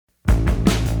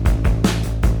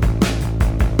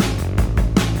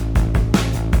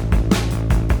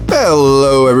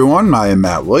Hello, everyone. I am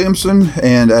Matt Williamson,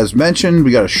 and as mentioned,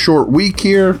 we got a short week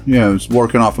here. It's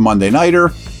working off a Monday nighter,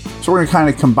 so we're going to kind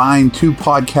of combine two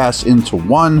podcasts into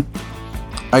one.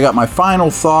 I got my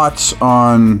final thoughts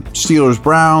on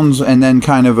Steelers-Browns, and then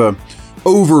kind of a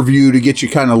overview to get you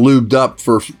kind of lubed up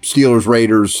for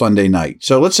Steelers-Raiders Sunday night.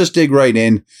 So let's just dig right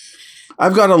in.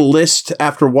 I've got a list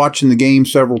after watching the game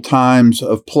several times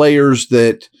of players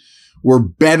that were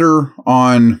better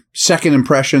on second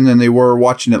impression than they were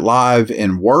watching it live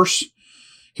and worse.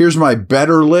 Here's my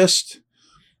better list.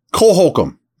 Cole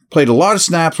Holcomb played a lot of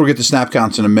snaps. We'll get to snap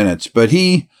counts in a minute, but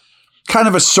he kind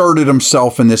of asserted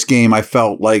himself in this game. I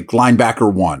felt like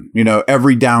linebacker one,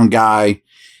 every down guy,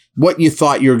 what you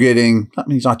thought you're getting. I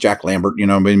mean, he's not Jack Lambert,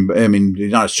 I mean,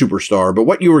 he's not a superstar, but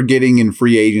what you were getting in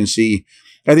free agency,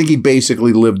 I think he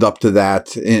basically lived up to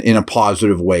that in a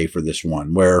positive way for this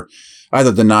one, where I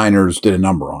thought the Niners did a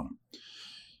number on him.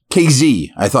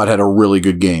 KZ, I thought, had a really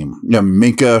good game.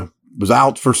 Minka was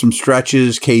out for some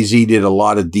stretches. KZ did a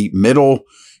lot of deep middle.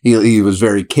 He was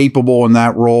very capable in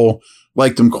that role.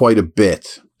 Liked him quite a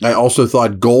bit. I also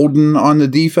thought Golden on the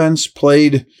defense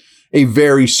played a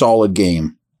very solid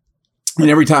game. And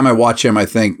every time I watch him, I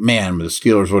think, man, the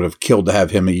Steelers would have killed to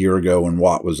have him a year ago when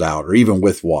Watt was out, or even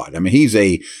with Watt. I mean, he's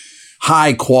a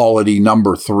high-quality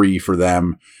number 3 for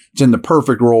them. It's in the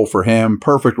perfect role for him,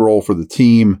 perfect role for the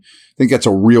team. I think that's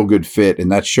a real good fit, and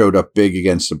that showed up big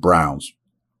against the Browns.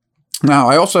 Now,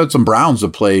 I also had some Browns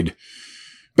that played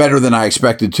better than I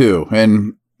expected too.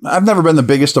 And I've never been the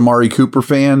biggest Amari Cooper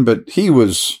fan, but he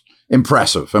was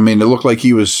impressive. I mean, it looked like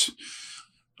he was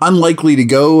unlikely to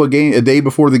go a day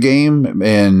before the game,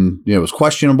 and it was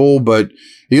questionable, but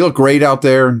he looked great out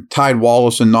there. Tied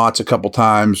Wallace and Knotts a couple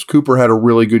times. Cooper had a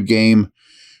really good game.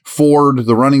 Ford,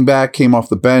 the running back, came off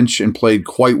the bench and played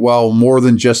quite well, more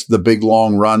than just the big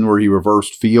long run where he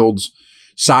reversed Fields.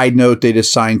 Side note, they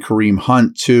just signed Kareem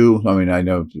Hunt too. I mean, I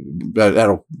know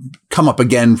that'll come up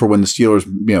again for when the Steelers,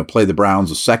 play the Browns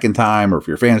a second time, or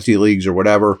for your fantasy leagues or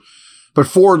whatever. But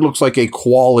Ford looks like a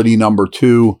quality number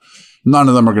 2. None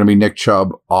of them are going to be Nick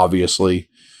Chubb, obviously.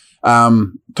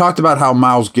 Talked about how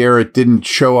Myles Garrett didn't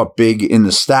show up big in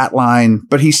the stat line,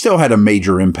 but he still had a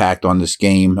major impact on this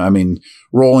game. I mean,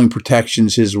 rolling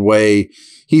protections his way.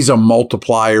 He's a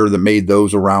multiplier that made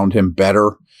those around him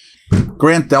better.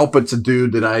 Grant Delpit's a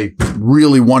dude that I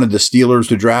really wanted the Steelers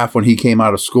to draft when he came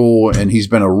out of school, and he's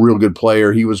been a real good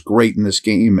player. He was great in this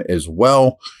game as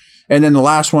well. And then the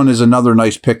last one is another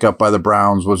nice pickup by the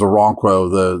Browns was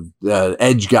Okonkwo, the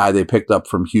edge guy they picked up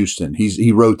from Houston.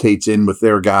 He rotates in with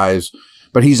their guys,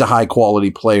 but he's a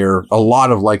high-quality player. A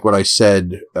lot of like what I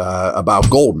said about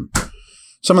Golden.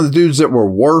 Some of the dudes that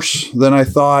were worse than I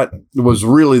thought was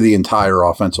really the entire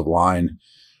offensive line.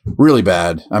 Really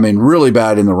bad. I mean, really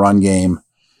bad in the run game.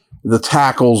 The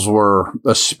tackles were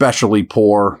especially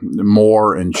poor,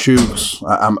 Moore and Chooks.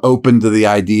 I'm open to the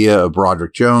idea of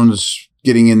Broderick Jones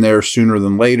getting in there sooner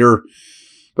than later.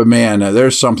 But man,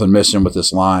 there's something missing with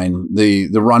this line. The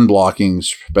run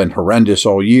blocking's been horrendous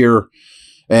all year,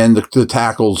 and the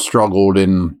tackles struggled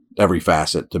in every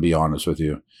facet, to be honest with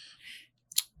you.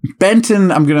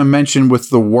 Benton, I'm going to mention with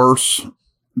the worst,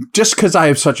 just because I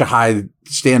have such a high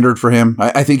standard for him.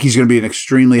 I think he's going to be an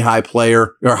extremely high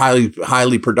player, or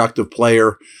highly productive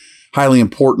player, highly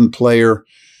important player.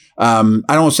 I don't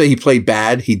want to say he played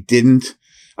bad. He didn't.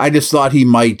 I just thought he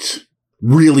might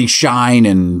really shine,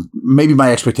 and maybe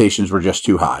my expectations were just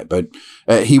too high. But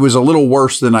he was a little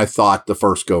worse than I thought the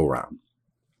first go-around.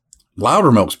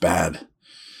 Loudermilk's bad.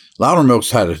 Loudermilk's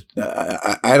had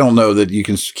I don't know that you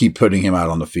can keep putting him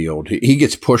out on the field. He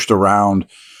gets pushed around,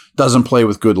 doesn't play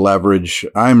with good leverage.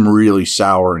 I'm really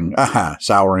souring on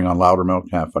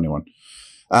Loudermilk. Funny one.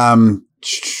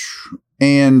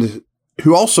 And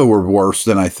who also were worse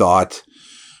than I thought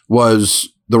was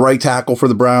the right tackle for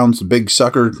the Browns, the big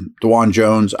sucker, DeJuan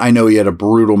Jones. I know he had a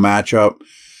brutal matchup,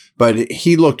 but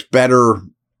he looked better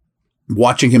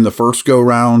watching him the first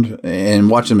go-round, and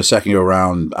watching him the second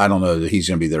go-round, I don't know that he's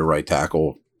going to be their right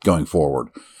tackle going forward.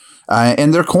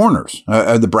 And their corners.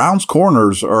 The Browns'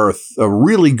 corners are a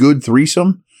really good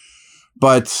threesome,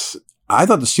 but I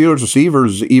thought the Steelers'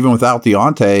 receivers, even without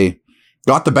Deontay,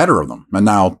 got the better of them. And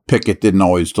now Pickett didn't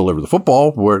always deliver the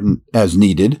football as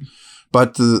needed,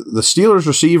 but the Steelers'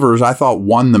 receivers, I thought,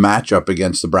 won the matchup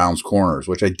against the Browns' corners,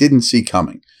 which I didn't see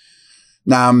coming.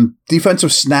 Now,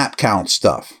 defensive snap count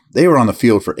stuff. They were on the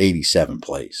field for 87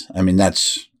 plays. I mean,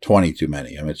 that's 20 too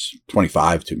many. I mean, it's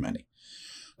 25 too many.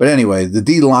 But anyway, the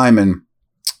D lineman,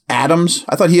 Adams,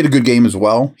 I thought he had a good game as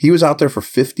well. He was out there for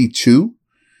 52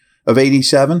 of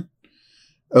 87.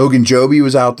 Ogunjobi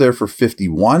was out there for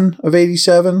 51 of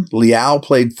 87. Leal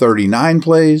played 39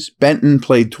 plays. Benton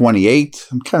played 28.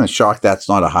 I'm kind of shocked that's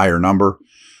not a higher number.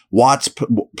 Watts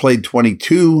played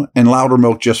 22 and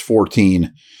Loudermilk just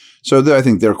 14. So I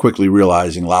think they're quickly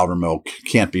realizing Loudermilk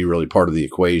can't be really part of the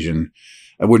equation.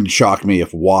 It wouldn't shock me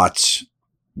if Watts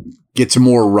gets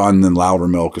more run than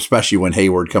Loudermilk, especially when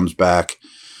Hayward comes back.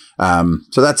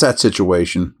 So that's that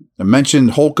situation. I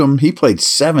mentioned Holcomb. He played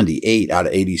 78 out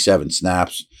of 87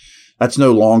 snaps. That's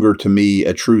no longer, to me,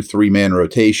 a true three-man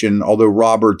rotation. Although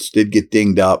Roberts did get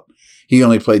dinged up, he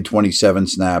only played 27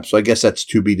 snaps. So I guess that's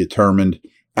to be determined.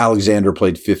 Alexander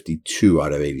played 52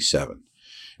 out of 87.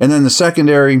 And then the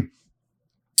secondary,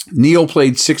 Neal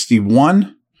played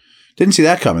 61. Didn't see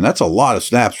that coming. That's a lot of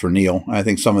snaps for Neal. I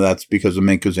think some of that's because of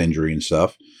Minka's injury and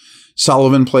stuff.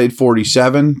 Sullivan played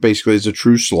 47, basically as a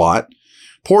true slot.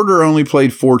 Porter only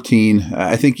played 14.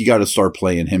 I think you got to start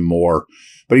playing him more.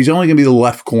 But he's only going to be the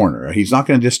left corner. He's not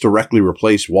going to just directly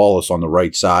replace Wallace on the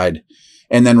right side.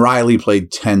 And then Riley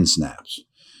played 10 snaps.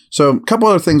 So a couple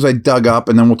other things I dug up,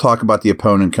 and then we'll talk about the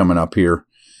opponent coming up here,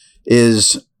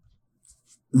 is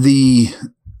the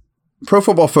Pro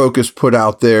Football Focus put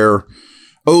out their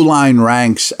O-line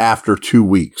ranks after 2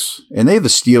 weeks. And they have the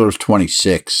Steelers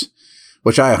 26.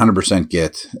 Which I 100%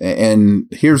 get. And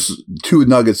here's two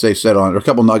nuggets they said on, or a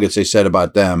couple nuggets they said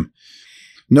about them.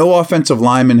 No offensive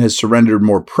lineman has surrendered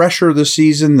more pressure this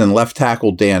season than left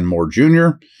tackle Dan Moore Jr.,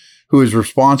 who is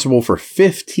responsible for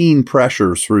 15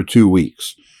 pressures through 2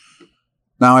 weeks.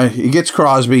 Now, he gets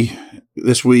Crosby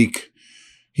this week.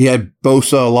 He had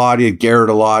Bosa a lot. He had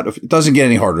Garrett a lot. It doesn't get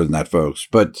any harder than that, folks.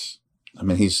 But, I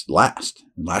mean, he's last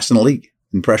in the league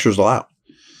in pressures allowed.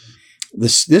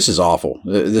 This is awful.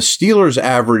 The Steelers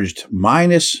averaged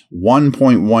minus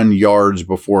 1.1 yards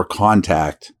before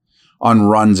contact on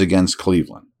runs against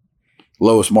Cleveland.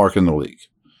 Lowest mark in the league.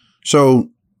 So,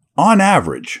 on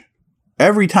average,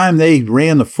 every time they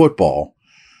ran the football,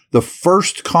 the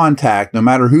first contact, no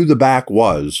matter who the back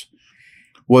was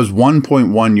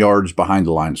 1.1 yards behind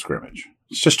the line of scrimmage.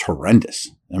 It's just horrendous.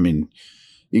 I mean,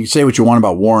 you can say what you want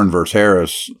about Warren versus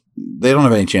Harris. They don't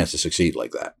have any chance to succeed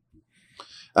like that.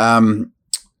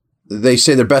 They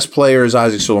say their best player is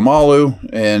Isaac Solomalu,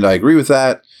 and I agree with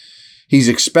that. He's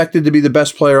expected to be the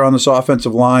best player on this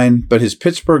offensive line, but his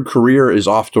Pittsburgh career is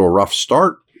off to a rough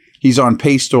start. He's on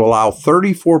pace to allow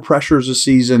 34 pressures a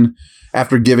season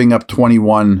after giving up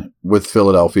 21 with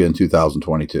Philadelphia in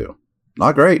 2022.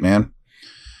 Not great, man.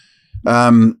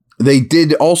 They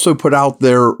did also put out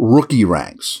their rookie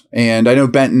ranks, and I know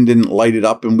Benton didn't light it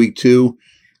up in week 2.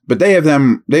 But they have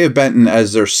Benton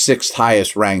as their 6th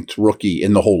highest ranked rookie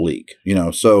in the whole league,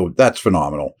 so that's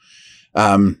phenomenal.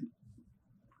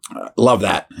 Love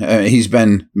that. He's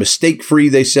been mistake-free,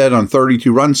 they said, on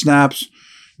 32 run snaps.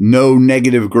 No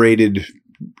negative graded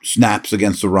snaps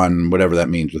against the run, whatever that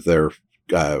means with their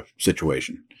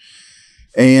situation.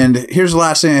 And here's the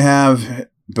last thing I have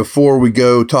before we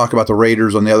go talk about the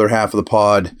Raiders on the other half of the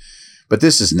pod. But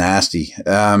this is nasty.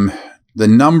 The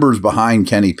numbers behind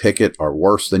Kenny Pickett are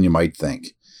worse than you might think.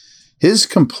 His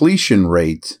completion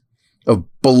rate of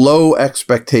below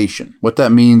expectation. What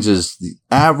that means is the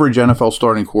average NFL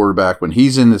starting quarterback, when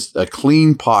he's in a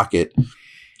clean pocket,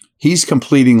 he's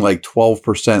completing like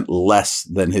 12% less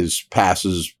than his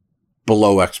passes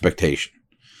below expectation.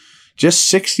 Just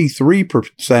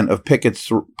 63% of Pickett's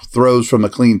throws from a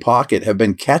clean pocket have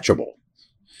been catchable.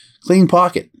 Clean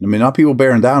pocket. I mean, not people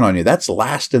bearing down on you. That's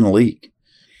last in the league.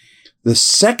 The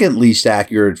second least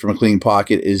accurate from a clean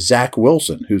pocket is Zach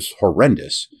Wilson, who's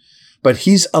horrendous. But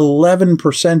he's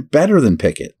 11% better than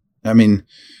Pickett. I mean,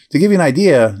 to give you an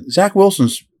idea, Zach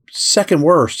Wilson's second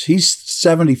worst. He's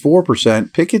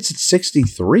 74%. Pickett's at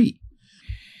 63%.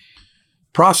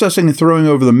 Processing and throwing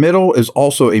over the middle is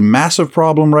also a massive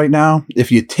problem right now.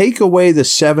 If you take away the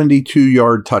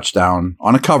 72-yard touchdown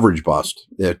on a coverage bust,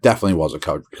 it definitely was a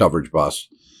coverage bust.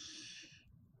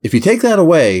 If you take that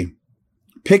away,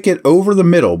 Pickett over the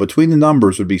middle between the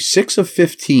numbers would be 6 of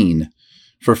 15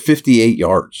 for 58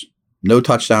 yards. No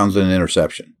touchdowns and an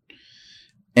interception.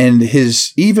 And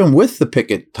even with the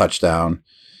Pickett touchdown,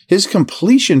 his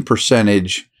completion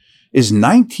percentage is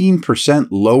 19%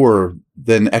 lower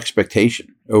than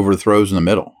expectation over throws in the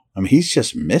middle. I mean, he's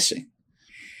just missing.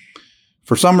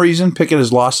 For some reason, Pickett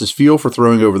has lost his feel for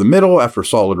throwing over the middle after a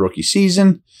solid rookie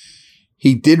season.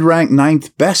 He did rank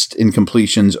 9th best in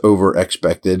completions over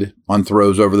expected on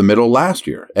throws over the middle last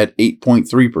year at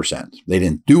 8.3%. They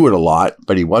didn't do it a lot,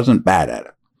 but he wasn't bad at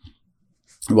it.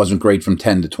 It wasn't great from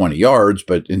 10 to 20 yards,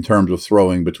 but in terms of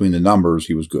throwing between the numbers,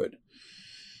 he was good.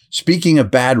 Speaking of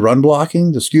bad run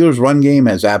blocking, the Steelers' run game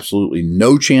has absolutely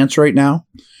no chance right now.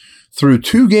 Through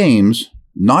 2 games,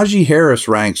 Najee Harris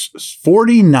ranks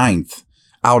 49th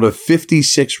out of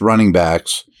 56 running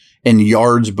backs in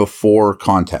yards before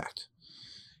contact.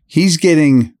 He's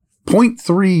getting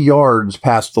 0.3 yards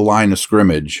past the line of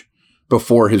scrimmage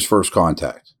before his first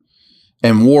contact.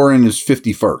 And Warren is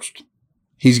 51st.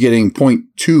 He's getting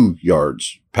 0.2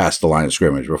 yards past the line of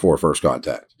scrimmage before first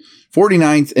contact.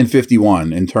 49th and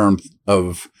 51 in terms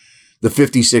of the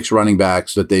 56 running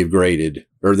backs that they've graded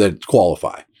or that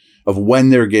qualify of when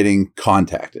they're getting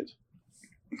contacted.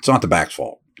 It's not the back's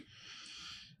fault.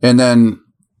 And then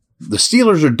the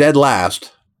Steelers are dead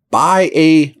last by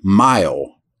a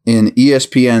mile in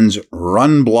ESPN's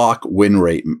run block win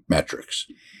rate metrics.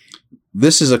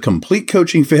 This is a complete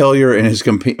coaching failure and is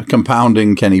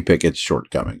compounding Kenny Pickett's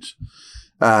shortcomings.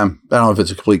 I don't know if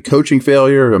it's a complete coaching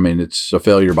failure. I mean, it's a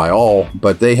failure by all,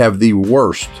 but they have the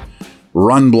worst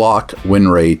run block win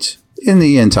rate in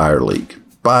the entire league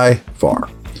by far.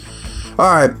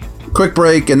 All right, quick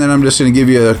break, and then I'm just going to give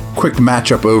you a quick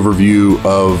matchup overview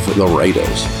of the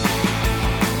Raiders.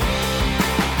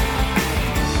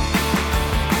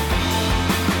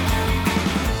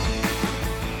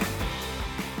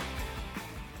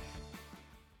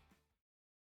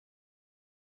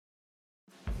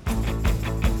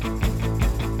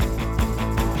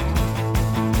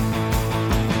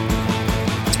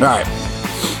 All right.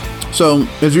 So,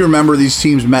 as you remember, these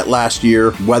teams met last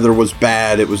year. Weather was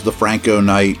bad. It was the Franco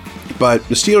night. But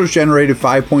the Steelers generated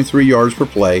 5.3 yards per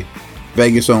play.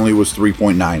 Vegas only was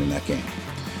 3.9 in that game.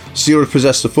 Steelers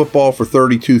possessed the football for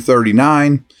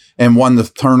 32-39 and won the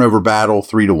turnover battle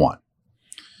 3-1.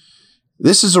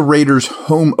 This is a Raiders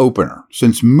home opener.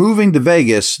 Since moving to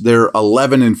Vegas, they're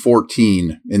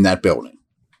 11-14 in that building.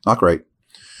 Not great.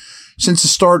 Since the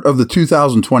start of the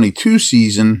 2022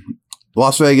 season,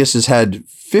 Las Vegas has had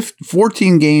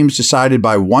 14 games decided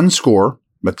by one score.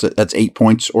 That's 8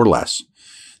 points or less.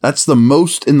 That's the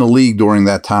most in the league during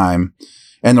that time.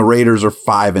 And the Raiders are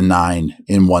 5-9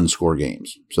 in one score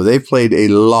games. So they've played a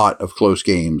lot of close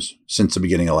games since the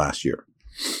beginning of last year.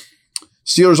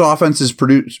 Steelers offense is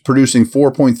producing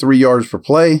 4.3 yards per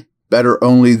play, better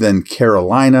only than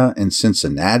Carolina and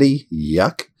Cincinnati.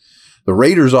 Yuck. The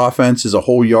Raiders offense is a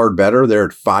whole yard better. They're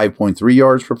at 5.3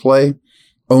 yards per play.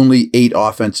 Only 8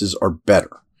 offenses are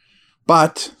better.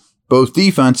 But both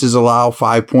defenses allow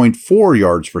 5.4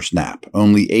 yards per snap.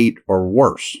 Only 8 are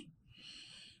worse.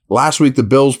 Last week, the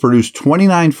Bills produced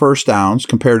 29 first downs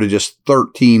compared to just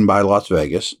 13 by Las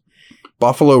Vegas.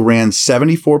 Buffalo ran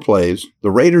 74 plays.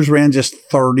 The Raiders ran just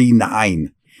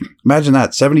 39. Imagine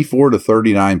that, 74 to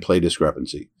 39 play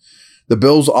discrepancy. The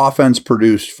Bills' offense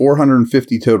produced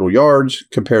 450 total yards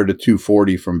compared to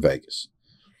 240 from Vegas.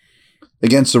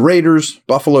 Against the Raiders,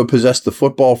 Buffalo possessed the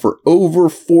football for over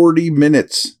 40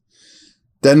 minutes.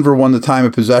 Denver won the time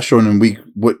of possession in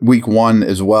week one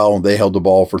as well. They held the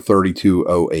ball for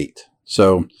 32-08.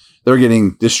 So they're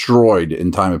getting destroyed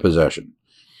in time of possession.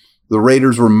 The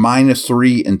Raiders were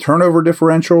 -3 in turnover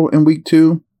differential in week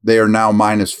 2. They are now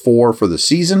 -4 for the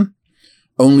season.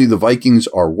 Only the Vikings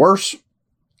are worse.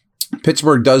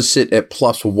 Pittsburgh does sit at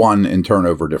 +1 in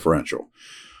turnover differential.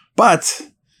 But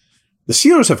the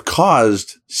Steelers have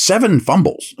caused 7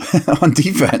 fumbles on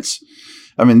defense.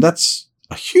 I mean, that's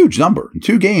a huge number. In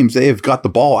 2 games, they have got the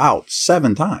ball out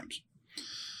 7 times.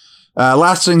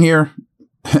 Last thing here,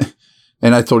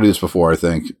 and I told you this before, I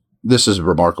think. This is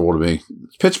remarkable to me.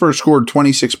 Pittsburgh scored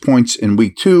 26 points in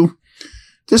week 2,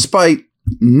 despite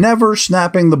never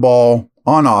snapping the ball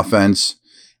on offense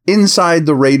inside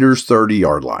the Raiders'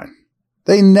 30-yard line.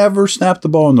 They never snapped the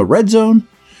ball in the red zone.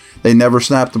 They never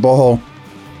snapped the ball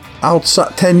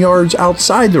outside 10 yards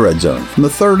outside the red zone from the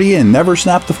 30 in. Never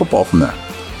snapped the football from there.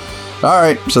 All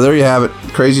right, so there you have it.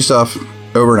 Crazy stuff.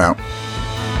 Over and out.